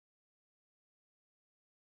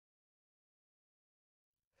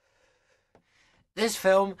This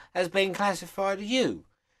film has been classified U,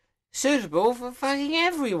 suitable for fucking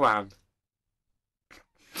everyone.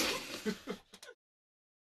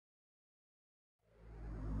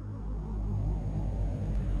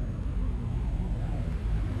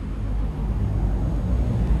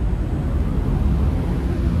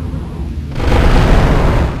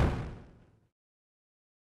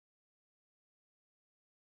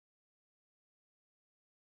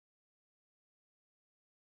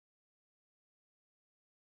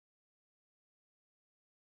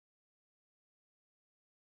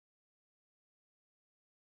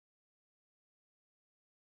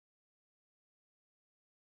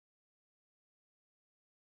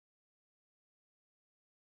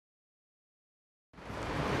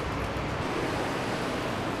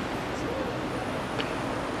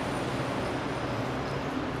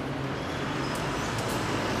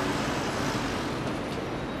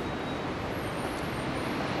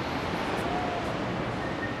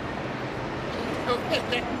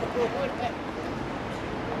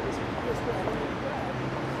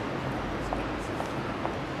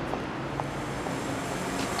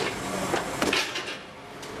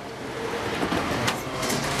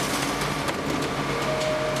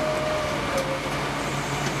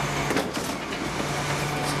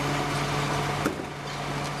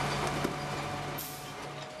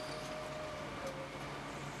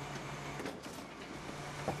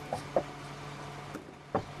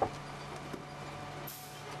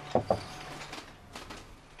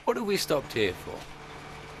 What have we stopped here for?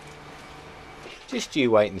 Just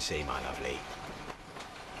you wait and see, my lovely.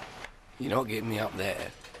 You're not getting me up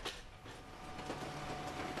there.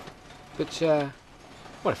 But,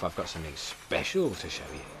 what if I've got something special to show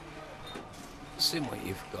you? Seen what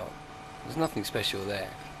you've got. There's nothing special there.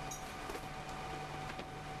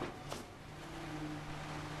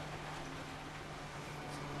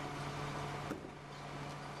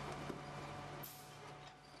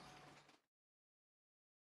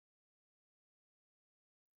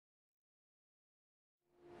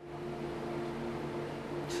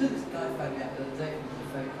 This guy phoned me up the other day from the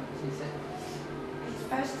phone company. He said, "It's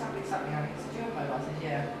first something, Alex. Do you have a mobile?" I said,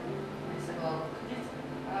 "Yeah." And he said, "Well, could you?"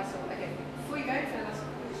 And I said, "Okay, before you go, tell us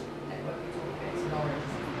which network you're talking about. It's an orange."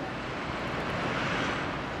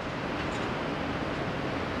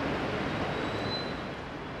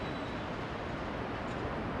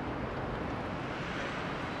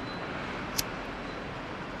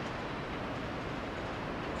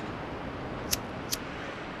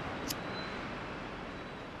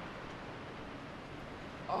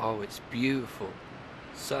 Oh, it's beautiful.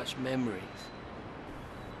 Such memories.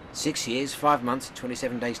 6 years, 5 months, and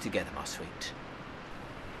 27 days together, my sweet.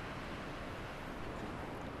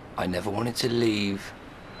 I never wanted to leave.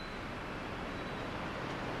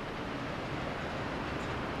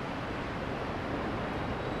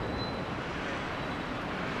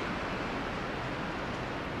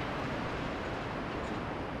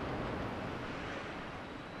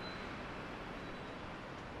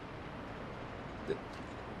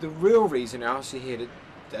 The real reason I asked you here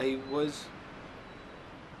today was...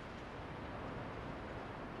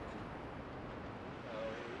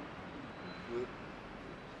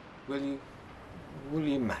 Will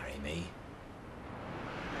you marry me?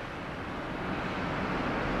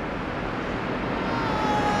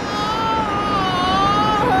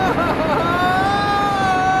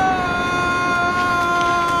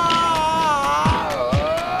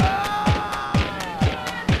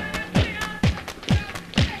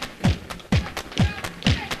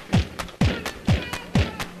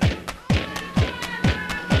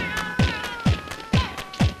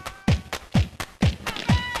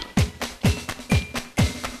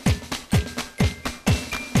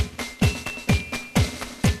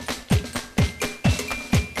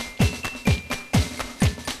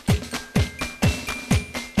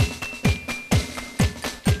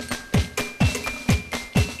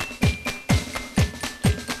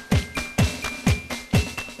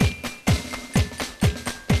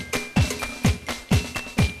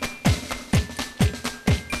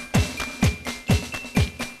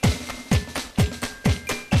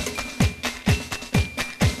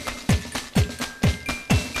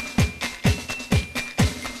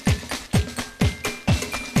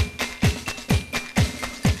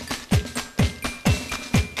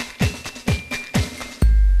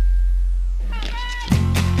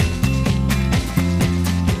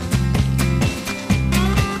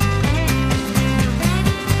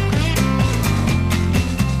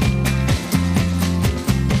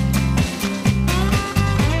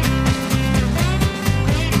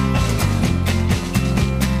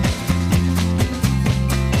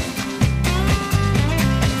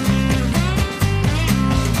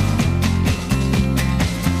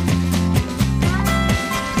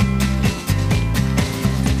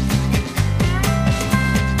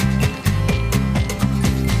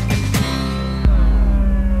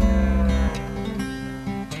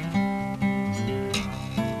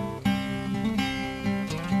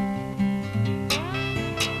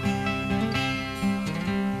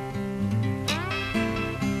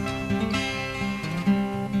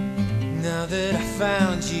 that I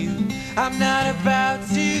found you, I'm not about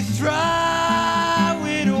to throw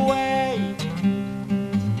it away.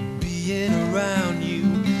 Being around you,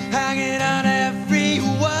 hanging on every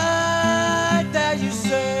word that you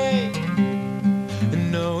say.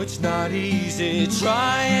 And no, it's not easy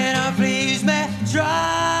trying to please me,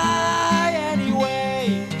 try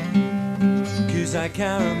anyway. 'Cause I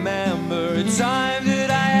can't remember a time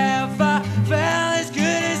that I ever felt as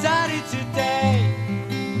good as I did today.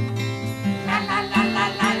 La la la la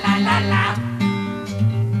la la la la.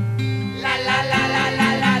 La la la la la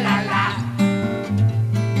la la la.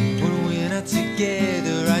 When we're not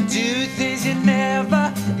together, I do things you never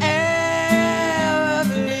ever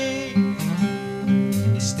believe.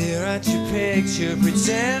 Stare at your picture,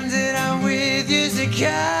 pretend that I'm with you, so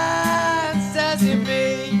can't stand me.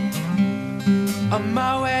 On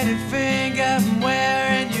my wedding finger, I'm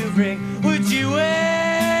wearing your ring. Would you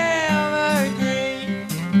ever agree?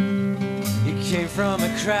 You came from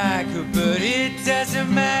a cracker, but it doesn't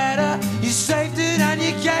matter. You saved it and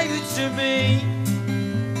you gave it to me.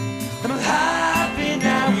 I'm happy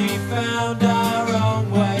now we found our own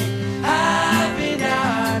way. Happy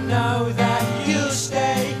now I know that you'll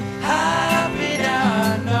stay. Happy now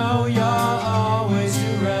I know you're always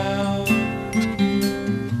around.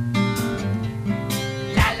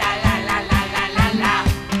 La la la la la la la la.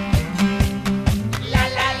 La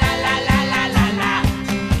la la la la la la la.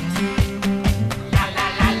 La la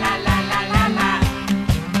la la la la la la.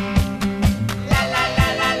 La la la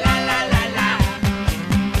la la la la la.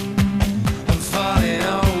 I'm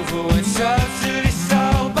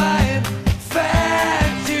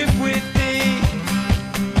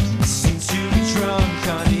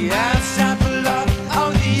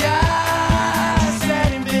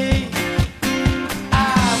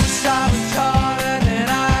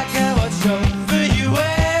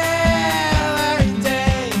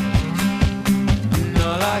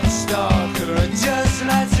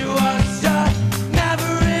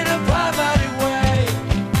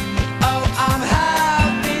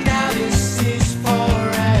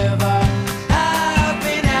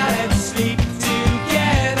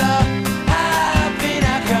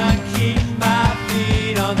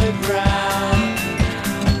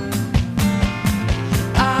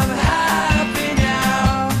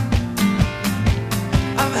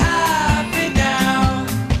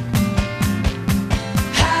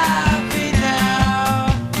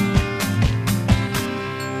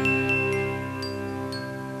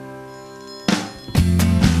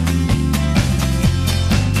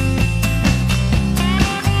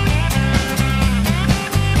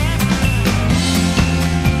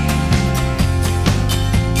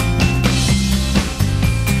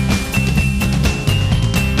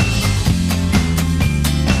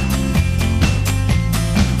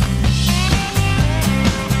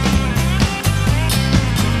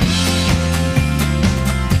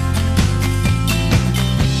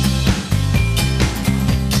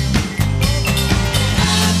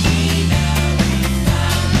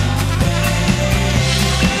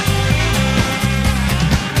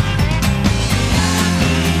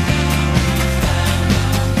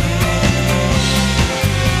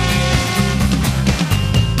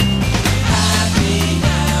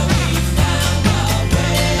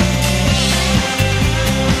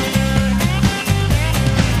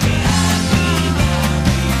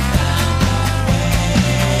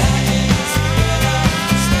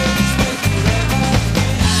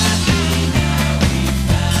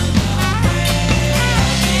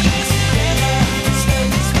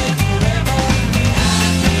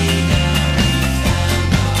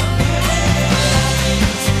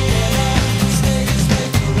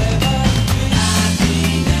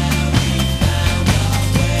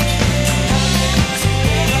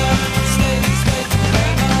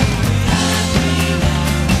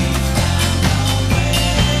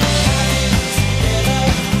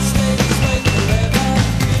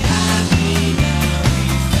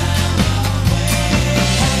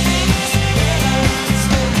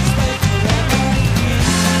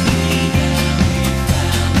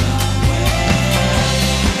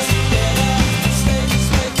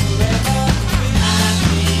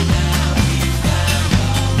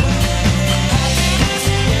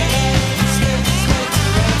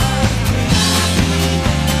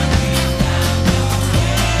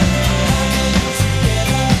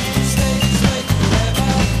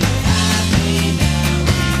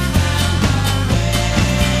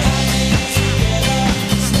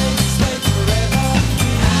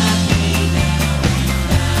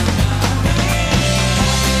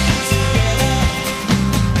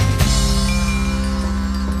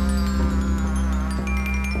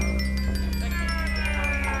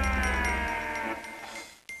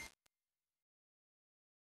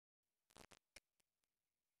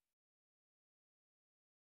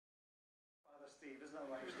isn't that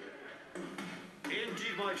right, Steve?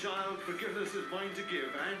 Indeed, my child, forgiveness is mine to give,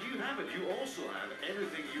 and you have it. You also have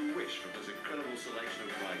anything you wish from this incredible selection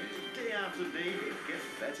of prizes. Day after day, it gets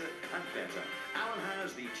better and better. Alan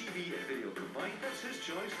has the TV and video combined. That's his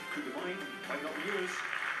choice. Could be mine, might not be yours.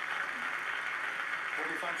 What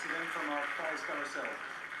do you fancy then from our prize carousel?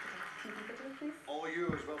 Can you give it please? All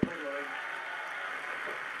yours. Well played, Laurie.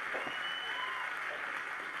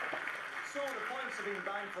 So the points have been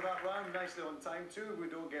banged for that round, nicely on time too. We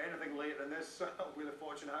don't get anything later than this Wheel of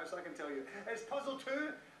Fortune house, I can tell you. It's puzzle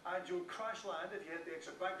 2, and you'll crash land if you hit the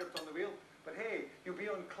extra bankrupt on the wheel. But hey, you'll be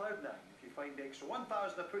on cloud 9 if you find the extra 1,000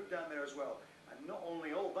 I put down there as well. And not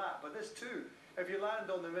only all that, but this too. If you land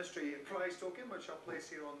on the mystery prize token, which I'll place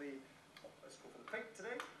here on the, let's go for the pick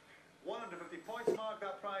today. 150 points mark,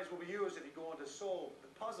 that prize will be yours if you go on to solve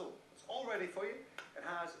the puzzle. It's all ready for you. It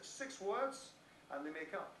has 6 words, and they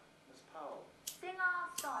make up Miss Powell. Sing our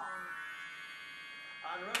song.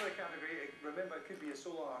 And remember the category, remember it could be a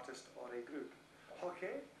solo artist or a group.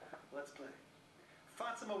 Okay, let's play.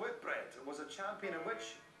 Fatima Whitbread was a champion in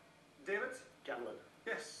which? David? Javelin.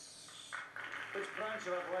 Yes. Which branch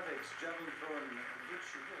of athletics? Javelin throwing. Which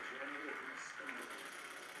was? You're on the way from the spin.